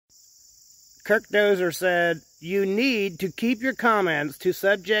KirkDozer said, "You need to keep your comments to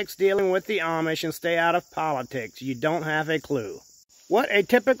subjects dealing with the Amish and stay out of politics. You don't have a clue." What a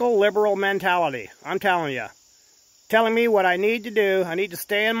typical liberal mentality, I'm telling you. Telling me what I need to do. I need to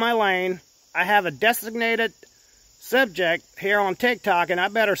stay in my lane. I have a designated subject here on TikTok, and I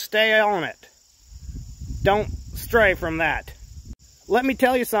better stay on it. Don't stray from that. Let me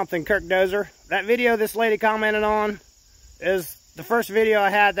tell you something, KirkDozer. That video this lady commented on is the first video I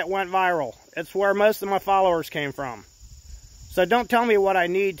had that went viral. It's where most of my followers came from. So don't tell me what I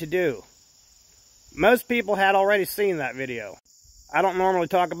need to do. Most people had already seen that video. I don't normally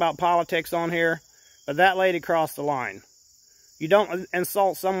talk about politics on here, but that lady crossed the line. You don't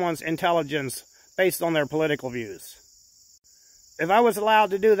insult someone's intelligence based on their political views. If I was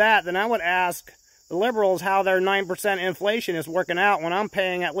allowed to do that, then I would ask the liberals how their 9% inflation is working out when I'm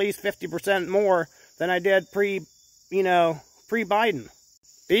paying at least 50% more than I did pre-Biden.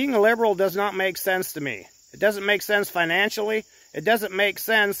 Being a liberal does not make sense to me. It doesn't make sense financially. It doesn't make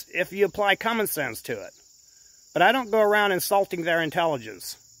sense if you apply common sense to it. But I don't go around insulting their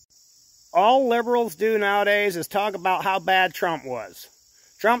intelligence. All liberals do nowadays is talk about how bad Trump was.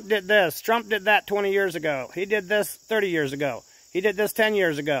 Trump did this. Trump did that 20 years ago. He did this 30 years ago. He did this 10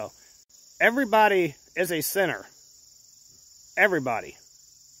 years ago. Everybody is a sinner. Everybody.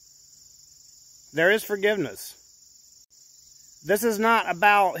 There is forgiveness. This is not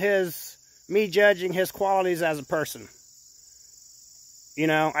about me judging his qualities as a person. You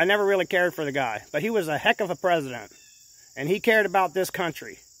know, I never really cared for the guy, but he was a heck of a president, and he cared about this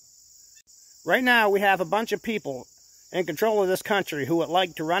country. Right now, we have a bunch of people in control of this country who would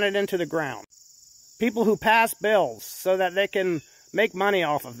like to run it into the ground. People who pass bills so that they can make money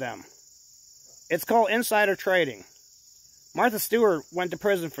off of them. It's called insider trading. Martha Stewart went to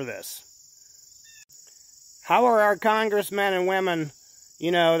prison for this. How are our congressmen and women,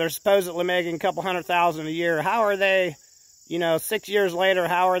 they're supposedly making a couple $100,000 a year. How are they, 6 years later,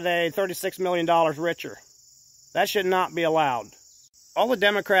 how are they $36 million richer? That should not be allowed. All the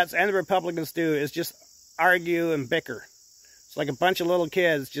Democrats and the Republicans do is just argue and bicker. It's like a bunch of little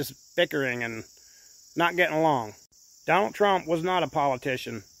kids just bickering and not getting along. Donald Trump was not a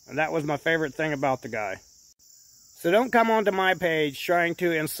politician, and that was my favorite thing about the guy. So don't come onto my page trying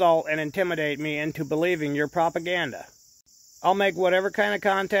to insult and intimidate me into believing your propaganda. I'll make whatever kind of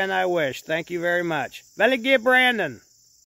content I wish. Thank you very much. Vele Brandon.